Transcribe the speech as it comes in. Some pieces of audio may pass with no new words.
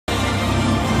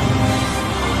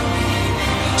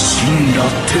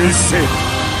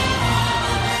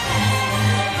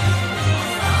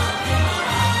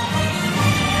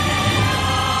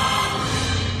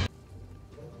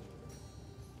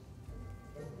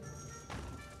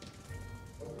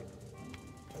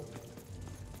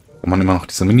Wo man immer noch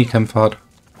diese Minikämpfe hat.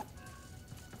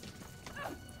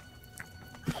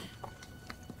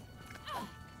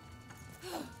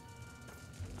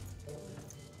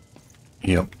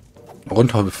 Hier.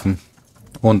 Runterhüpfen.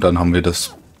 Und dann haben wir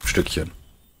das Stückchen.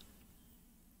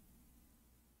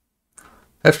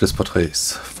 Hälfte des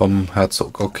Porträts vom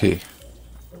Herzog. Okay.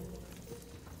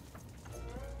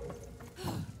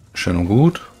 Schön und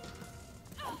gut.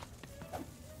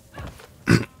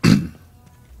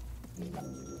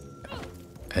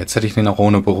 Jetzt hätte ich den auch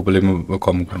ohne Probleme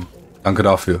bekommen können. Danke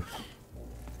dafür.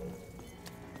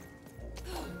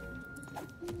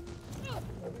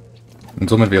 Und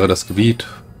somit wäre das Gebiet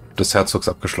des Herzogs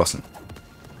abgeschlossen.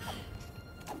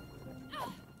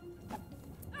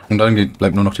 Und dann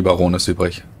bleibt nur noch die Baroness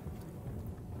übrig.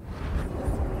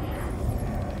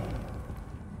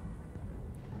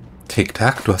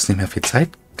 Tick-Tack, du hast nicht mehr viel Zeit,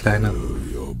 Kleiner.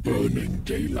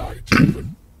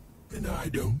 And I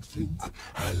don't think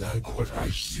I like what I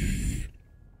see.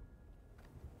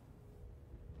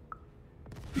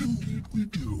 Indeed we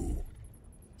do.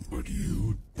 But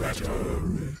you'd better.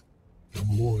 The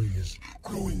boy is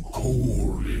growing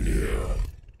cold in here.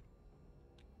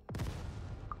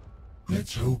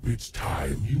 Let's hope it's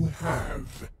time you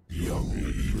have, young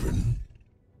Even.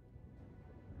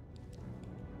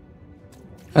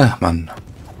 Ach, Mann.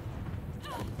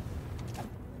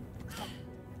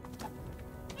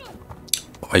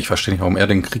 Ich verstehe nicht, warum er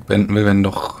den Krieg beenden will, wenn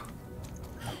doch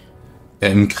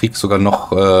er im Krieg sogar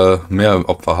noch mehr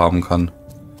Opfer haben kann.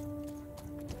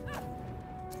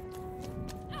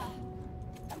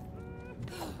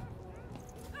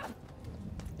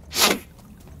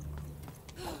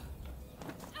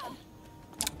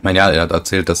 Ich meine, ja, er hat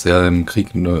erzählt, dass er im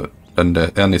Krieg nur dann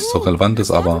er nicht so relevant ist,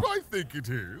 aber...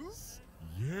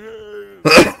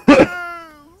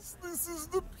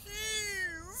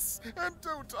 And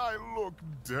don't I look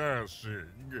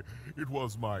dashing? It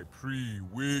was my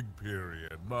pre-wig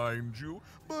period, mind you,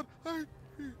 but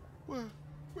well,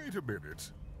 wait a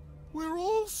minute. We're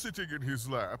all sitting in his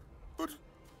lap, but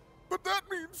that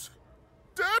means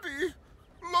Daddy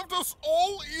loved us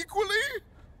all equally?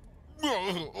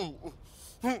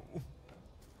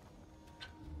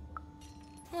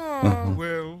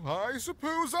 Well, I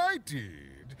suppose I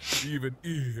did, even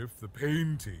if the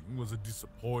painting was a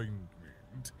disappointment.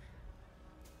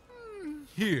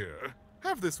 Here,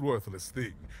 have this worthless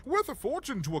thing, worth a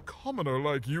fortune to a commoner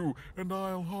like you, and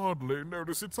I'll hardly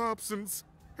notice its absence.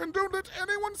 And don't let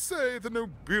anyone say the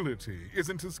nobility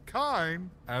isn't as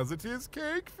kind as it is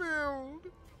cake-filled.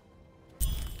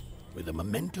 With a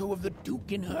memento of the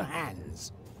Duke in her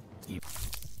hands.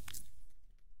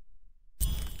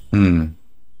 Ein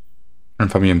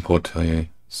Familienporträt.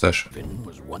 Sehr schön. Finn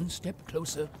was one step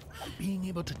closer to being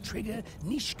able to trigger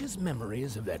Nishka's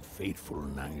memories of that fateful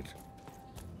night.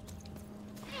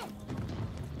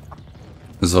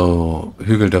 So,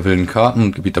 Hügel der wilden Karten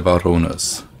und Gebiet der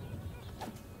Baroness.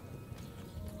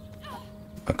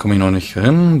 Da komme ich noch nicht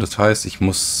hin, das heißt, ich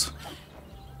muss...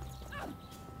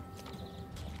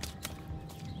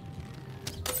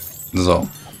 So.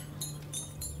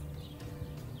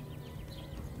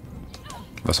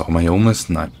 Was auch immer hier oben ist?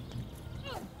 Nein.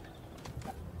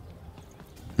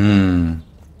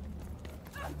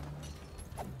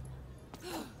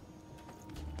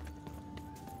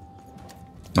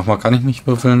 Nochmal kann ich nicht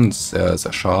würfeln. Sehr,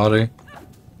 sehr schade.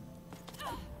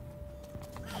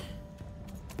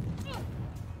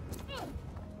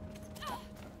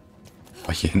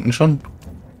 War ich hier hinten schon?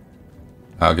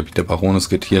 Ja, Gebiet der Baroness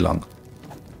geht hier lang.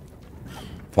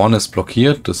 Vorne ist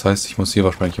blockiert, das heißt, ich muss hier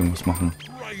wahrscheinlich irgendwas machen.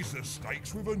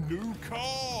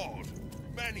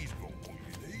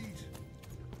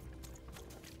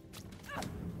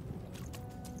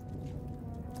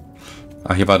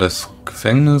 Ah, hier war das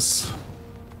Gefängnis,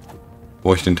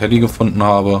 wo ich den Teddy gefunden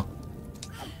habe.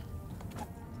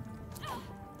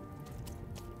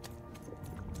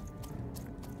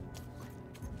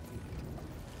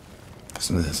 Was ist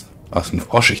denn das? Ach, ein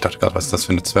Frosch. Ich dachte gerade, was ist das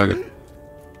für eine Zwerge?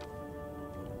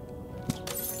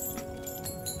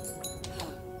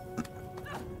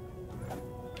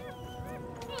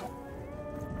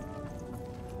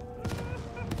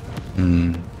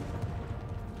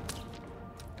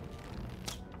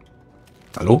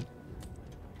 Hallo?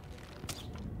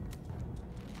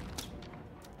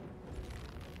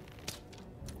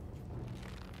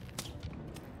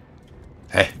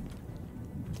 Hä?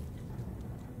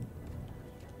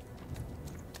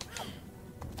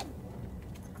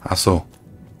 Ach so.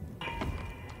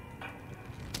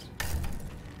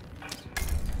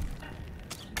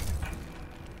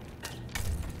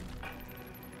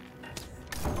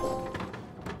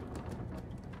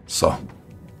 So.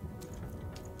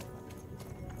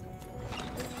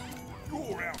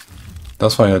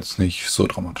 Das war jetzt nicht so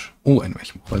dramatisch. Oh, ein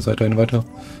Weichmacher weiter.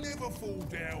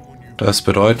 Das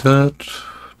bedeutet,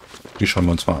 die schauen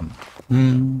wir uns mal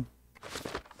an.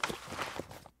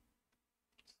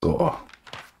 So.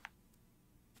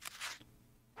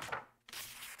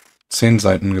 10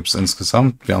 Seiten gibt es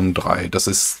insgesamt. Wir haben 3. Das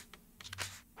ist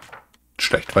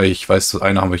schlecht, weil ich weiß,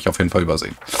 eine habe ich auf jeden Fall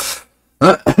übersehen.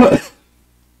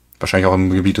 Wahrscheinlich auch im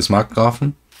Gebiet des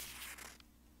Markgrafen.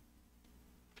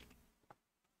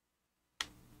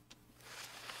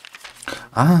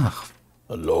 Ach.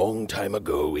 A long time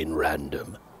ago in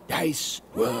Random, dice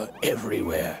were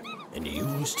everywhere, and you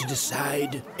used to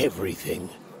decide everything.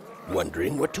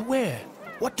 Wondering what to wear,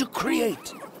 what to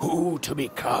create, who to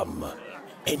become.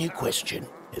 Any question,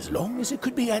 as long as it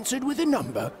could be answered with a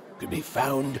number, could be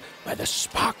found by the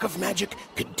spark of magic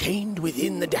contained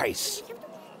within the dice.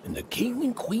 And the king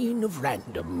and queen of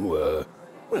Random were,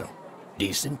 well,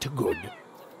 decent to good.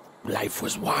 Life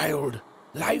was wild.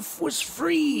 Life was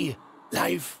free.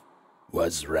 Life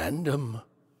was random.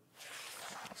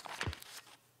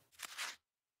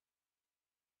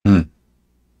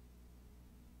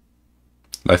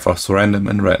 Life was random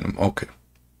and random. Okay.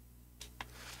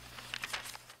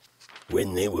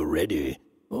 When they were ready,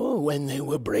 or when they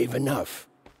were brave enough,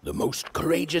 the most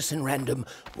courageous in Random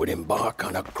would embark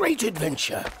on a great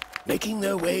adventure, making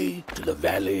their way to the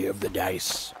Valley of the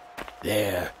Dice.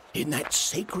 There, in that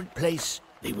sacred place,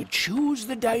 they would choose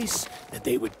the dice that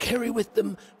they would carry with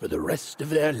them for the rest of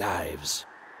their lives.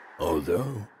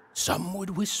 Although some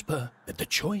would whisper that the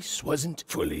choice wasn't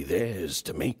fully theirs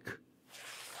to make.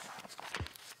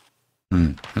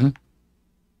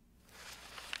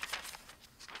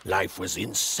 Life was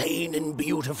insane and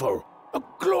beautiful, a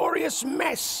glorious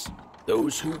mess.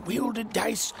 Those who wielded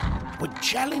dice would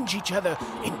challenge each other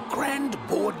in grand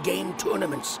board game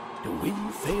tournaments to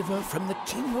win favor from the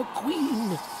king or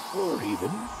queen, or even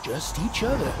just each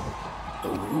other. The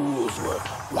rules were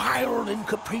wild and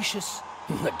capricious,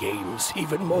 the games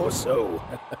even more so.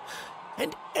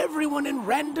 And everyone in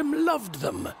Random loved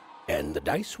them, and the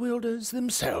dice wielders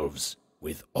themselves,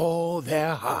 with all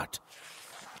their heart.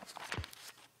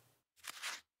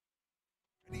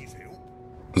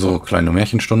 So, kleine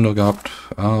Märchenstunde gehabt,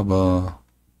 aber...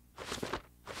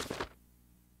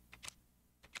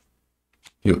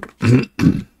 Gut.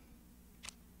 Die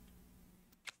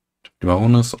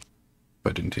Baroness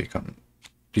bei den Thekern.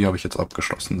 Die habe ich jetzt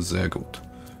abgeschlossen. Sehr gut.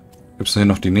 Gibt es hier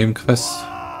noch die Nebenquests?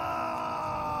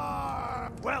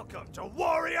 Welcome to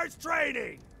Warriors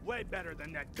Training! Way better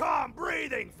than that calm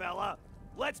breathing, fella!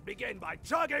 Let's begin by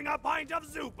chugging a pint of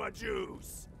Zupa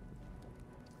juice!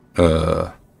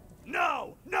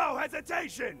 No! No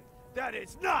hesitation! That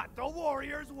is not the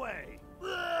warrior's way!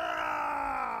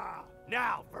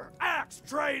 Now for axe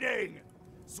training!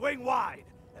 Swing wide.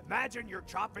 Imagine you're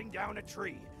chopping down a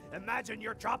tree. Imagine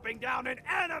you're chopping down an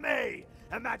enemy!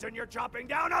 Imagine you're chopping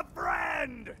down a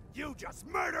friend! You just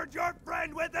murdered your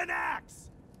friend with an axe!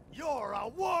 You're a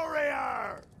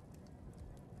warrior!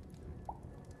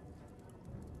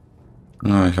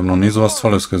 Na, ich habe noch nie sowas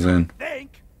Tolles gesehen.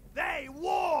 Think they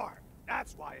war!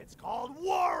 That's why it's called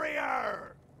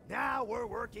Warrior! Now we're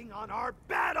working on our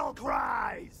battle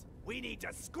cries! We need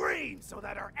to scream so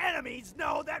that our enemies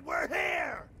know that we're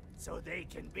here! So they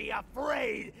can be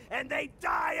afraid and they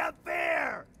die of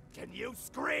fear! Can you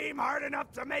scream hard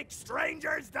enough to make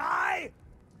strangers die?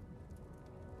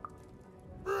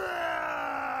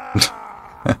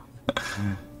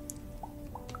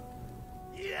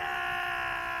 Yes!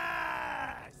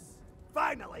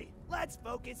 Finally, let's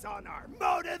focus on our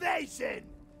motivation!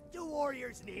 Do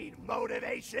warriors need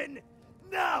motivation?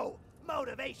 No!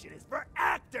 Motivation is for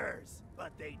actors!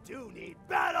 But they do need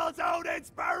battle zone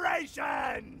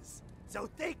inspirations! So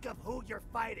think of who you're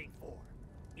fighting for.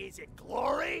 Is it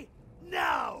glory?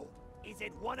 No! Is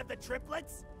it one of the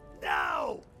triplets?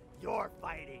 No! You're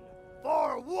fighting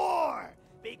for war!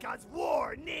 Because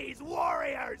war needs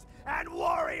warriors, and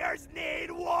warriors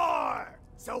need war!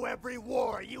 So every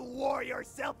war you war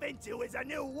yourself into is a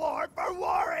new war for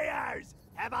warriors!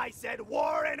 Have I said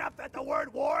war enough that the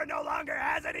word war no longer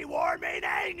has any war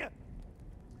meaning?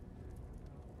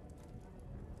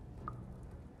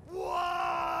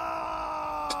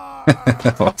 War!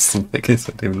 Was zum Heck ist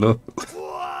mit dem los?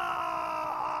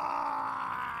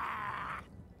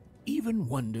 Even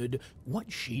wondered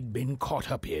what she'd been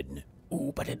caught up in.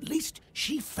 Oh, but at least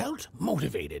she felt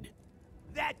motivated.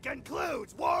 That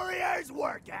concludes Warriors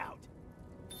Workout.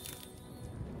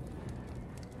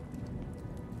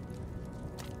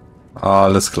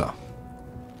 Alles klar.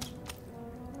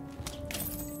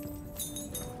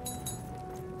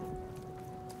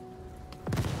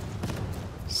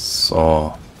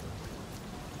 So.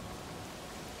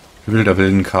 Hügel der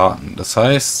wilden Karten. Das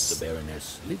heißt... The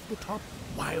Baroness lived atop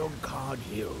Wild Card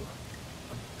Hill,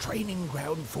 a training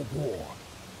ground for war,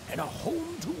 and a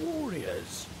home to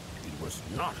warriors. It was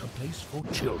not a place for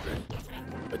children.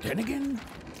 But then again,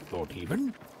 thought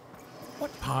even,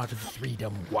 what part of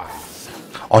freedom was?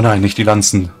 Oh nein, nicht die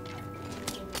Lanzen.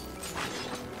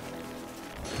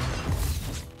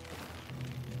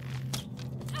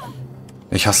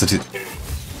 Ich hasse die...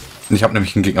 Ich habe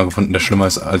nämlich einen Gegner gefunden, der schlimmer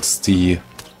ist als die...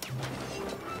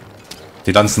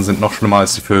 Die Lanzen sind noch schlimmer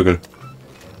als die Vögel.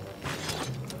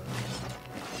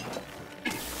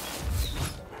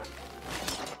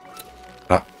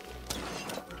 Ja.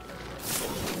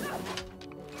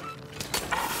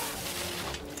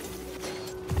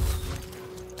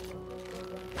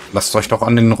 Lasst euch doch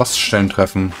an den Roststellen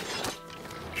treffen.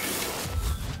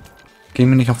 Gehen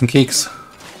wir nicht auf den Keks.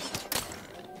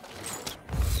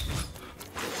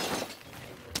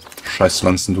 Scheiß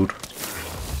Lanzen-Dude.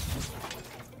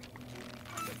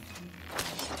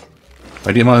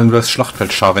 Weil die immer über das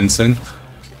Schlachtfeld scharwenzeln,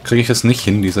 kriege ich es nicht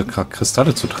hin, diese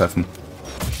Kristalle zu treffen.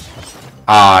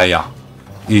 Ah ja,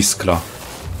 ist klar.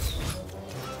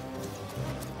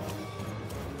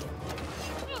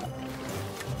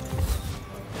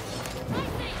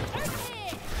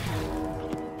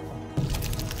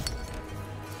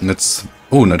 Und jetzt...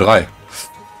 Oh, eine 3.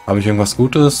 Habe ich irgendwas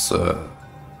Gutes?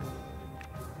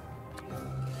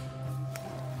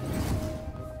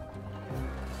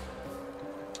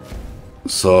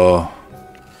 So.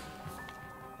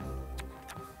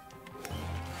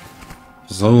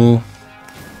 So.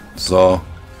 So.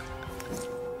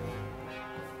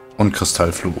 Und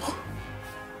Kristallfluch.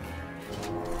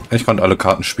 Ich konnte alle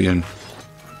Karten spielen.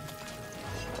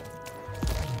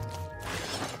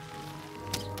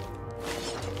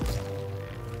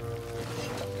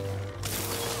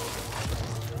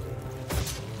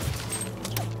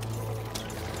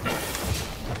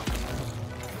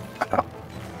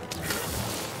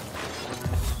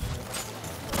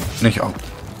 Nicht auch.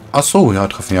 Ach so, ja,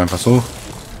 treffen wir einfach so.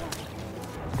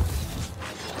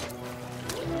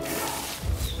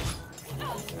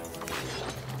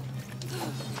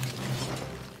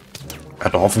 Ja,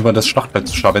 doch auf über das Schlachtfeld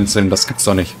zu scharwenzeln, das gibt's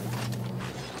doch nicht.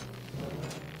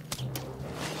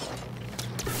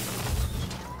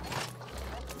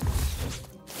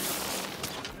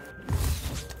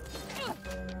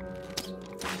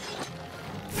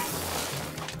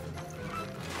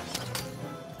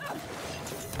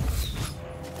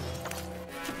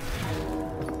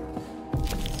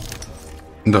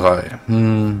 Drei.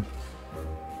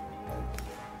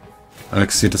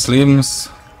 Elixier des Lebens.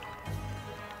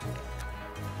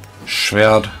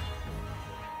 Schwert.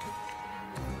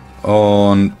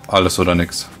 Und alles oder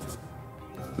nix.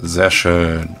 Sehr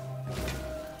schön.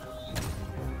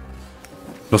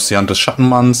 Plus die Hand des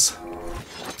Schattenmanns.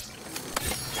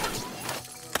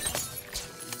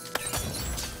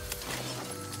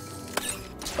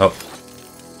 Oh.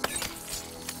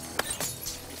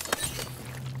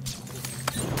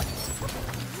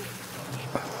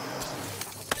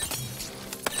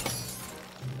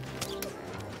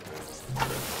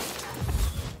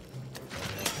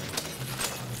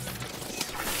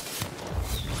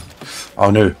 Oh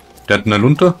nö, der hat eine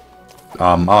Lunte.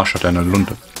 Am Arsch hat er eine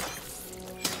Lunte.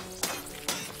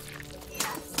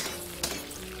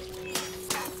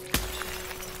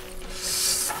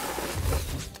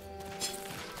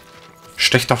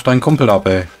 Stech doch deinen Kumpel ab,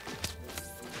 ey.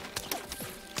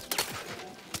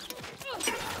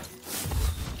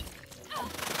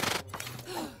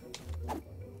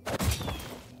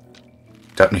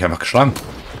 Der hat mich einfach geschlagen.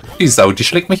 Die Sau, die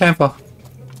schlägt mich einfach.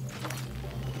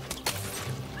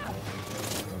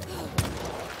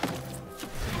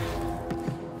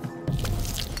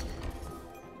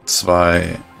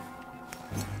 Zwei.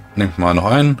 Nehmt mal noch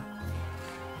einen.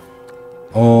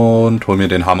 Und hol mir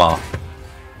den Hammer.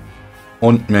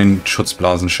 Und mir ein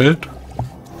Schutzblasenschild.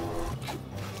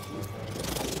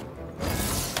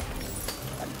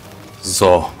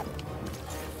 So.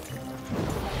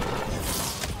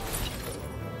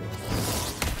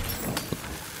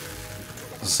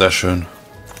 Sehr schön.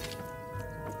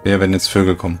 Wer werden jetzt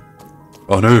Vögel kommen?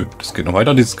 Oh nö, das geht noch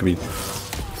weiter, dieses Gebiet.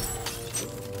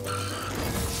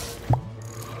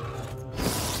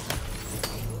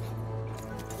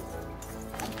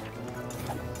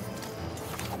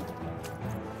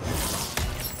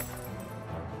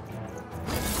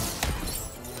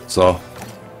 So.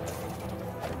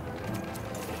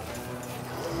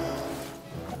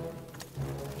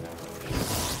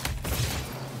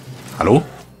 Hallo?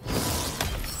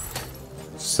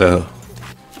 So.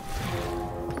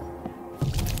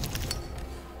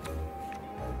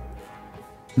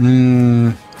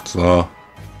 So.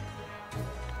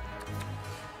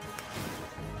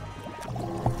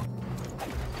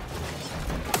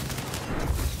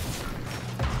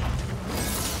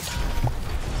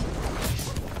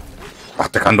 Ach,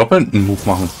 der kann doppelt einen Move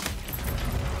machen.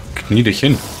 Knie dich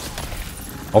hin.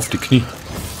 Auf die Knie.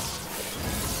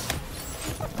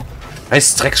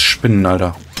 Scheiß Drecksspinnen,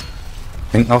 Alter.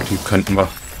 Denken auch, die könnten wir.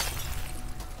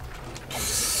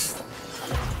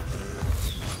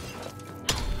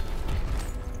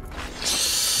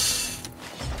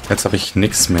 Jetzt habe ich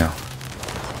nichts mehr.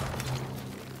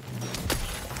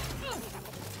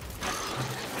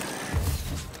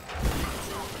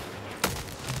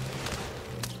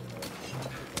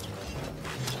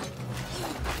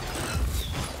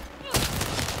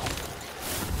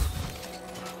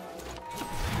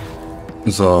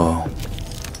 So.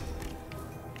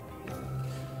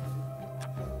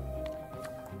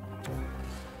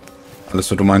 Alles,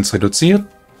 was du meinst, reduziert.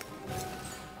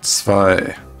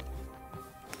 2.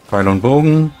 Pfeil und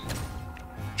Bogen.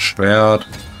 Schwert.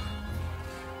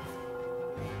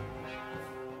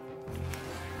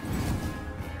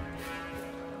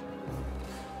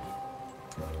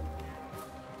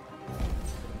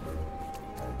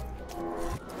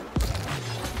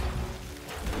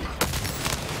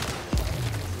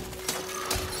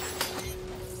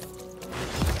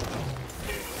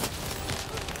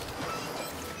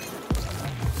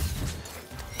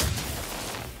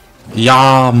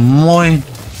 Ja, moin.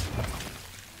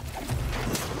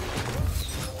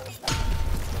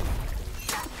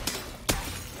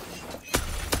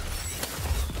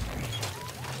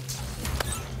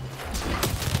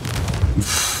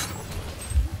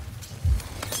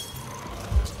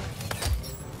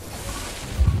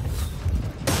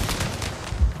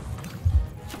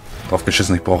 Drauf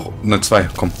geschissen, ich brauche eine 2.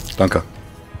 Komm, danke.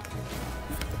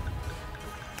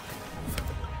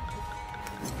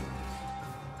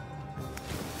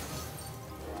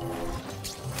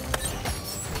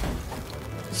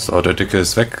 So, der Dicke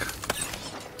ist weg.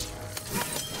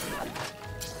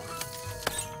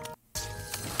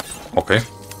 Okay.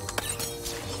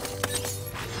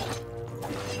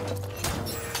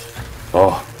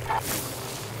 Oh.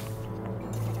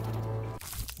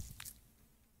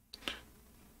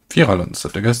 Viererlanze.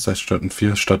 Der Geist statt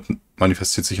 4 statt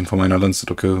manifestiert sich in Form einer Lanze.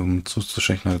 Drücke, um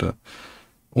zuzustechen, Alter.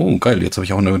 Oh, geil. Jetzt habe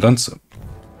ich auch eine Lanze.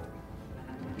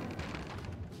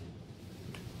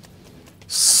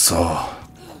 So.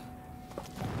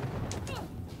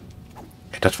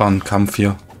 Das war ein Kampf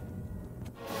hier.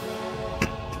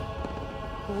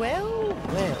 Well,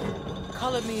 well,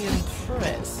 color me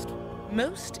impressed.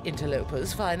 Most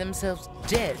interlopers find themselves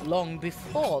dead long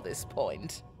before this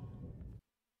point.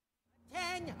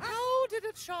 How did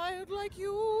a child like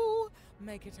you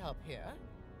make it up here?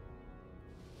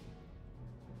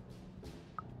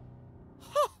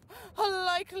 A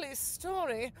likely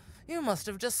story. You must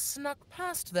have just snuck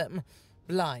past them.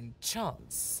 Blind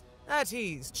chance. At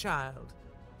ease, child.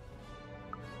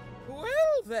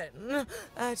 Well then,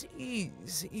 at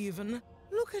ease even.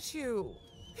 Look at you.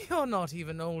 You're not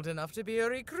even old enough to be a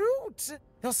recruit.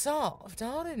 You're soft,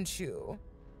 aren't you?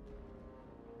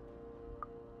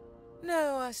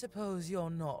 No, I suppose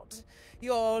you're not.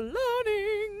 You're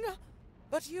learning.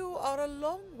 But you are a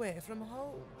long way from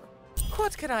home.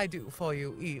 What can I do for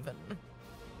you even?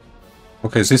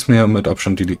 Okay, sie ist mir mit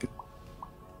Abstand die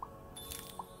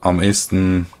am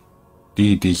ehesten,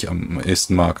 die ich am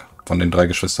ehesten mag. Von den 3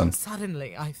 Geschwistern.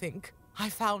 Suddenly, I think, I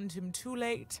found him too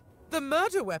late. The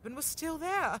murder weapon was still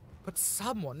there, but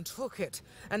someone took it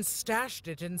and stashed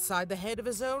it inside the head of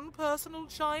his own personal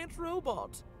giant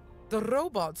robot. The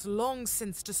robot's long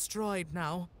since destroyed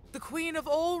now. The Queen of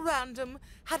all Random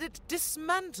had it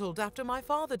dismantled after my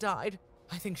father died.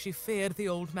 I think she feared the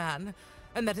old man,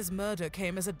 and that his murder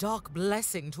came as a dark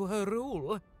blessing to her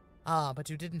rule. Ah, but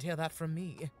you didn't hear that from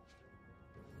me.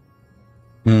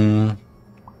 Hm.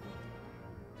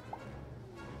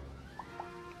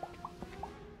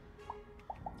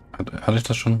 Hatte ich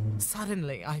das schon?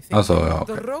 Achso, ja,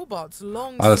 okay.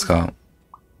 Alles klar.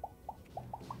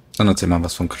 Dann erzähl mal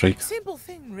was vom Krieg. Simple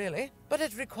thing, really, but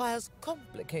it requires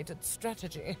complicated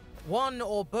strategy. One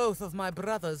or both of my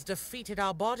brothers defeated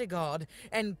our bodyguard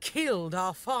and killed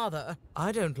our father.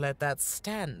 I don't let that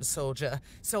stand, soldier,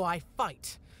 so I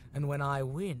fight. And when I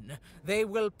win, they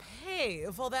will pay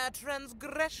for their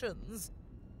transgressions.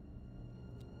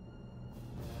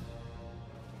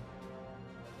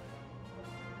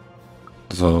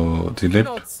 So, die lebt.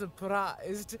 Not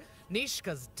surprised.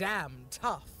 Nishka's damn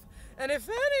tough. And if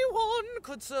anyone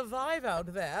could survive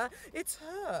out there, it's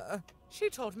her. She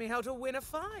taught me how to win a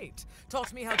fight.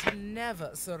 Taught me how to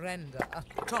never surrender.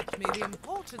 Taught me the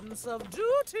importance of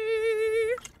duty.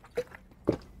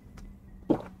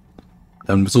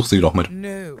 Dann besuch sie doch mit.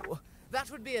 No, that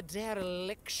would be a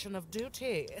dereliction of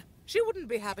duty. She wouldn't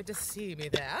be happy to see me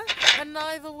there, and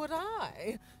neither would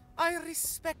I. I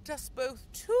respect us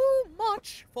both too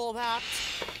much for that.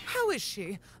 How is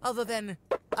she, other than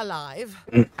alive?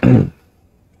 Impossible!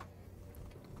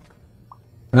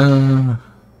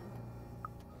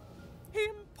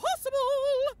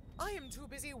 I am too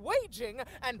busy waging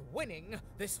and winning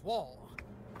this war.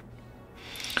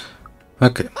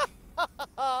 Okay.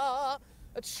 A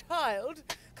child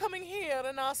coming here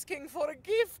and asking for a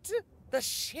gift? The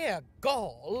sheer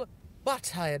gall.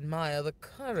 But I admire the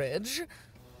courage.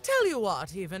 Tell you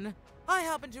what, even. I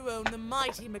happen to own the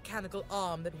mighty mechanical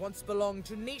arm that once belonged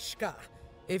to Nishka.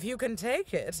 If you can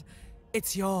take it,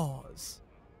 it's yours.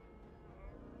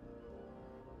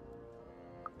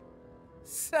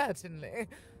 Certainly.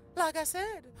 Like I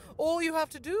said, all you have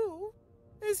to do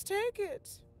is take it.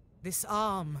 This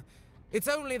arm, it's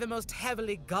only the most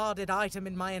heavily guarded item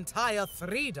in my entire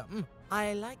freedom.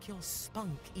 I like your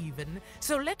spunk, even,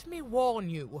 so let me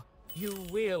warn you. You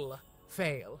will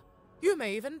fail. You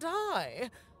may even die.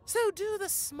 So do the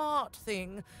smart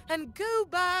thing and go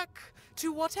back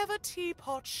to whatever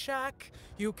teapot shack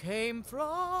you came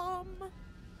from.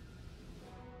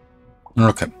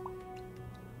 Okay.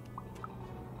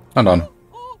 Na dann.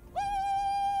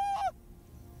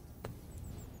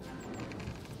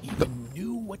 Even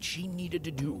knew what she needed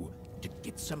to do to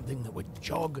get something that would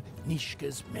jog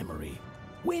Nishka's memory.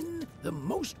 Win the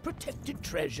most protected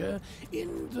treasure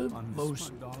in the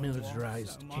most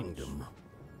militarized kingdom.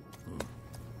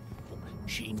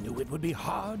 She knew it would be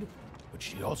hard, but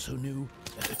she also knew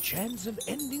that the chance of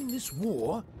ending this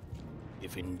war,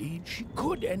 if indeed she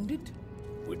could end it,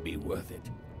 would be worth it.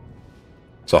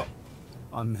 So.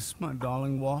 I miss my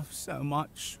darling wife so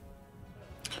much.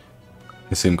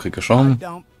 Ist sie im Krieg gestorben?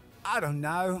 I don't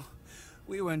know.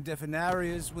 We were in different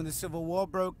areas when the Civil War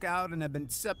broke out and have been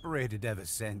separated ever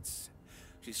since.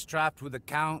 She's trapped with the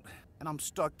Count, and I'm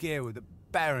stuck here with the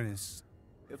Baroness.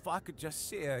 If I could just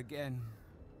see her again,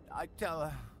 I'd tell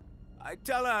her I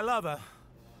love her,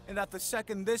 and that the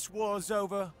second this war's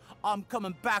over, I'm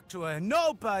coming back to her, and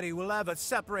nobody will ever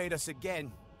separate us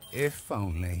again. If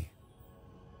only.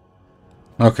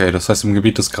 Okay, das heißt im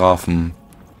Gebiet des Grafen.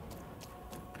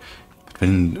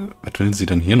 Was will sie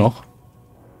denn hier noch?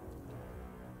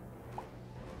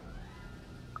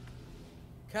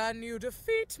 Can you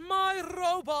defeat my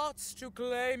robots to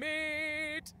claim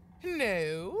it?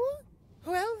 No?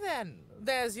 Well then,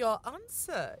 there's your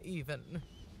answer, even.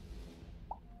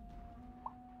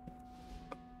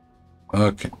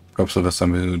 Okay. Glaubst du, das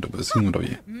haben wir besiegen oder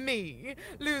wie? Me?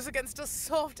 Lose against a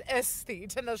soft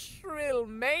aesthete and a shrill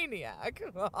maniac?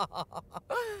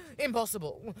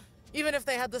 Impossible. Even if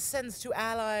they had the sense to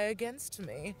ally against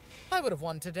me. I would have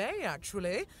won today,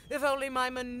 actually, if only my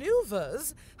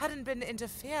maneuvers hadn't been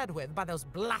interfered with by those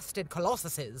blasted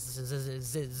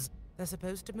colossuses. They're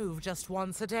supposed to move just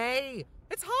once a day.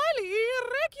 It's highly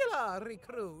irregular,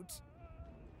 recruit.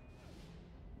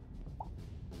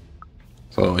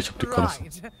 So, ich hab die Kolosse.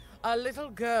 Right. A little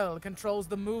girl controls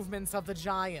the movements of the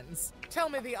giants. Tell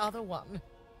me the other one.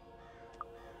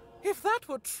 If that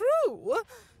were true,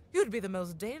 you'd be the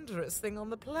most dangerous thing on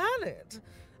the planet.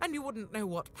 And you wouldn't know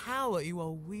what power you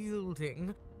are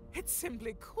wielding. It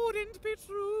simply couldn't be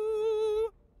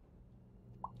true.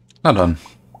 Na dann.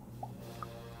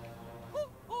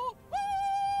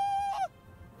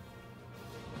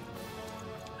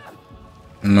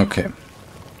 Okay.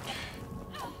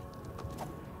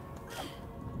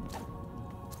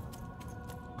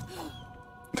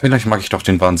 Vielleicht mag ich doch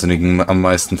den Wahnsinnigen am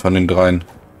meisten von den dreien.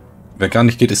 Wer gar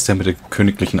nicht geht, ist der mit der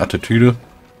königlichen Attitüde.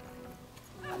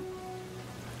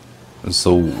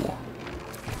 So.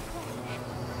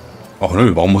 Ach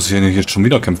nö, warum muss ich denn jetzt schon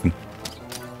wieder kämpfen?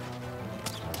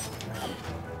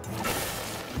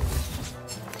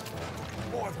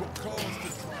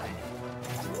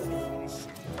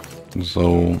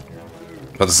 So.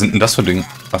 Was sind denn das für Dinge?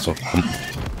 Achso, komm.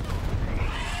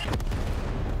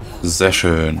 Sehr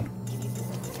schön.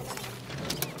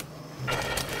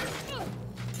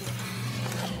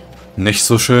 Nicht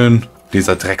so schön,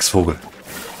 dieser Drecksvogel.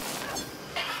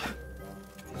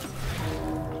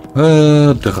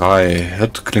 3.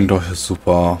 Das klingt doch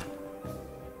super.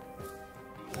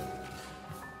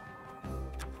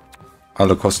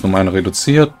 Alle Kosten um 1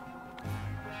 reduziert.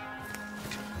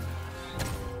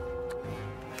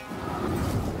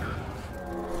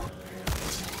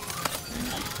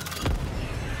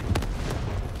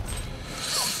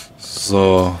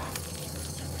 So.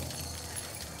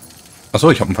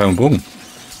 Achso, ich habe einen Pfeil und Bogen.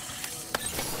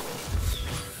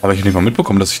 Habe ich nicht mal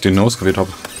mitbekommen, dass ich den ausgewählt habe.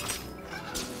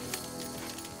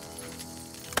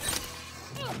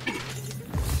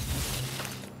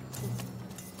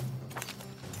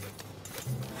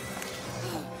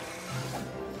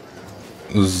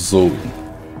 So.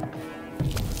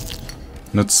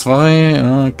 Eine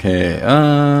 2. Okay.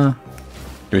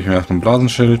 Gebe ich mir erstmal ein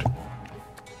Blasenschild.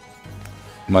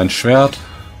 Mein Schwert.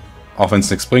 Auch wenn es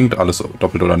nichts bringt. Alles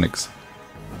doppelt oder nix.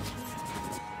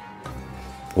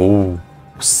 Oh.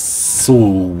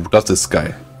 So. Das ist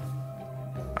geil.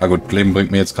 Ah gut, Leben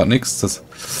bringt mir jetzt gerade nichts. Das...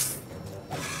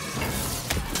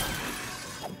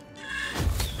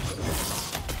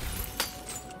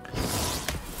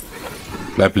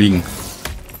 Bleib liegen.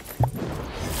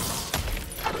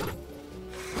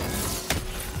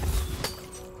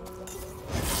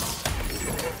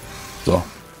 So.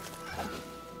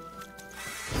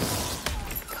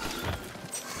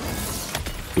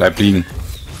 Bleib liegen.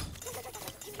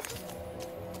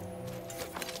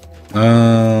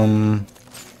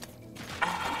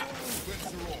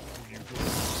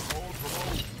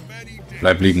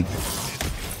 Bleib liegen.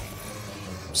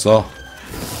 So.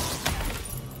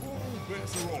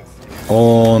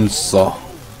 Und so.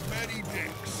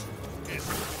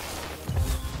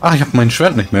 Ach, ich habe mein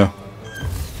Schwert nicht mehr.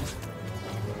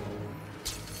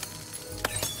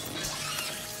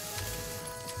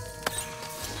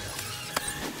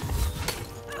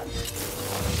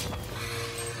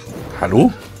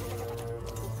 Hallo?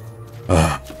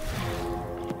 Ah.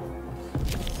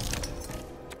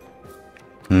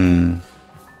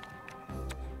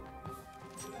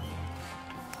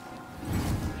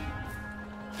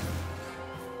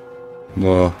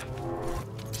 Boah.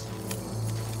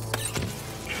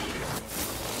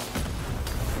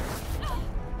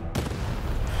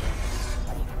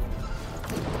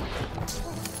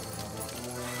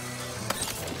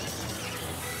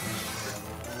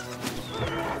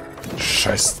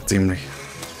 Scheiß dämlich.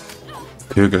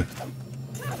 Vögel.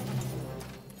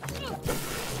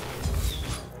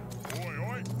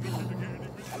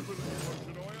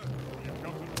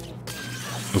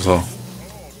 So.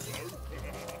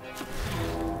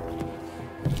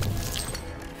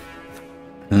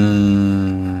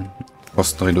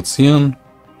 Kosten reduzieren.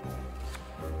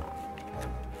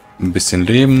 Ein bisschen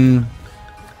Leben.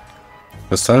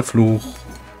 Kristallfluch.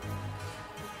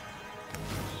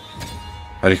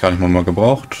 Hätte ich gar nicht mal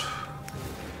gebraucht.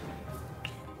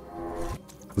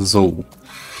 So.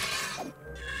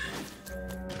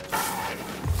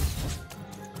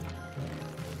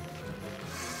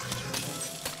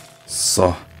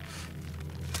 So.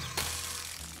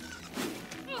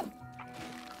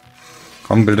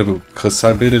 Komm,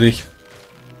 Kristall, bilde dich.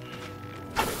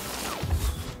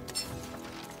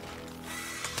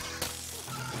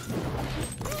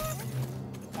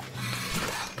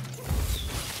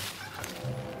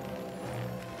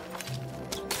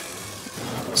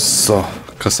 So,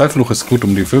 Kristallfluch ist gut,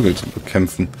 um die Vögel zu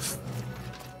bekämpfen.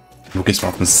 Du gehst mal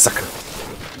auf den Sack.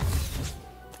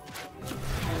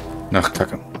 Ach,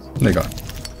 Kacke. Egal.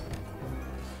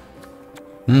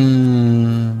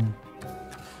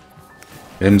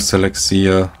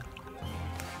 Lebenselixier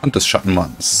und des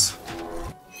Schattenmanns.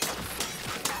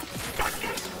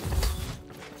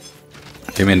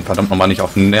 Geh mir verdammt nochmal nicht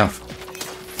auf den Nerv.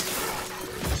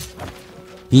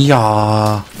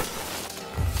 Ja.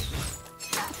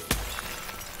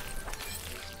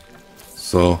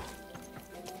 So.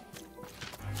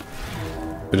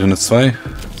 Bitte eine 2.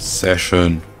 Sehr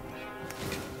schön.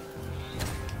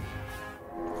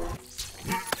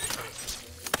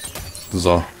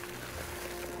 So.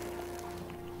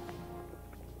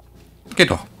 Geht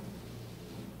doch.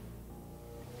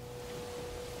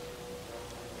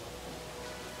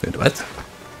 Was?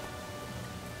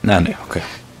 Na, ne, okay.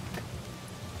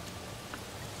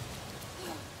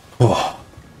 Oh.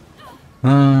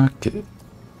 Okay.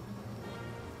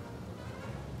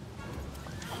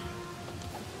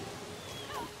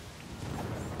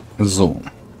 So.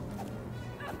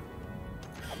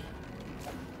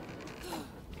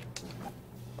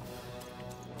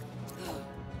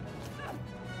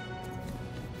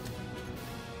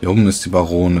 Hier oben ist die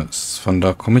Baroness. Von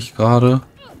da komme ich gerade.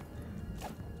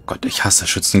 Gott, ich hasse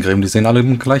Schützengräben. Die sehen alle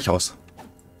gleich aus.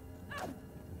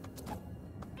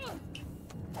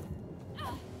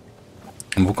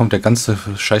 Und wo kommt der ganze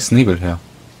scheiß Nebel her?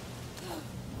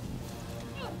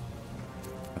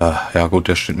 Ah, ja gut,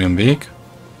 der steht mir im Weg.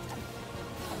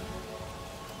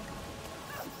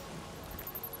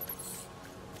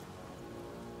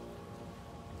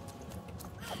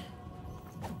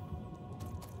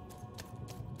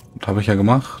 Das habe ich ja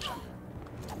gemacht.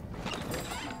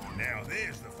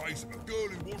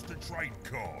 trade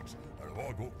cards, and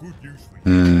I got good use for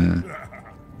you.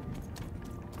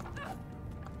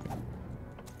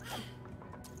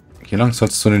 Hier lang soll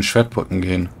es zu den Schwertbrücken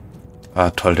gehen. Ah,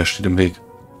 toll, der steht im Weg.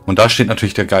 Und da steht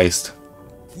natürlich der Geist.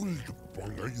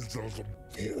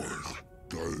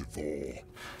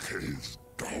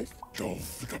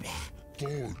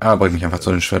 Ah, bringt mich einfach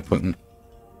zu den Schwertbrücken.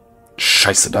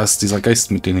 Scheiße, da ist dieser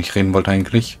Geist, mit dem ich reden wollte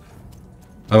eigentlich.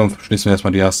 Aber schließen wir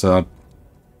erstmal die erste ab.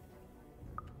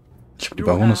 Ich habe die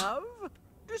Baroness.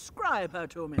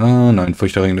 Ah, nein,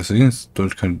 furchterregendes Dienst.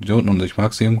 Durch keine Idioten und ich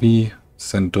mag sie irgendwie. Sie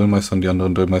ist ein Drillmeister und die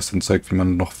anderen Drillmeister zeigt, wie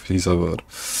man noch fieser wird.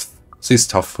 Sie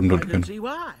ist tough und Lutgen.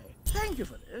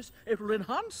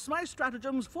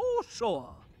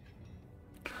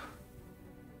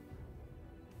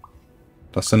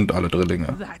 Das sind alle Drillinge.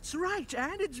 That's right,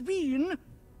 and it's been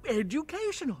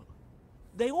educational.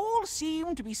 They all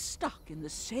seem to be stuck in the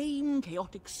same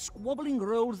chaotic, squabbling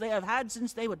roles they have had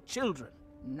since they were children.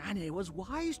 Nanny was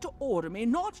wise to order me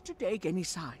not to take any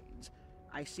sides.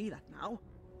 I see that now.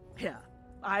 Here,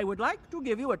 I would like to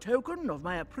give you a token of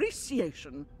my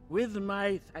appreciation with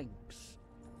my thanks.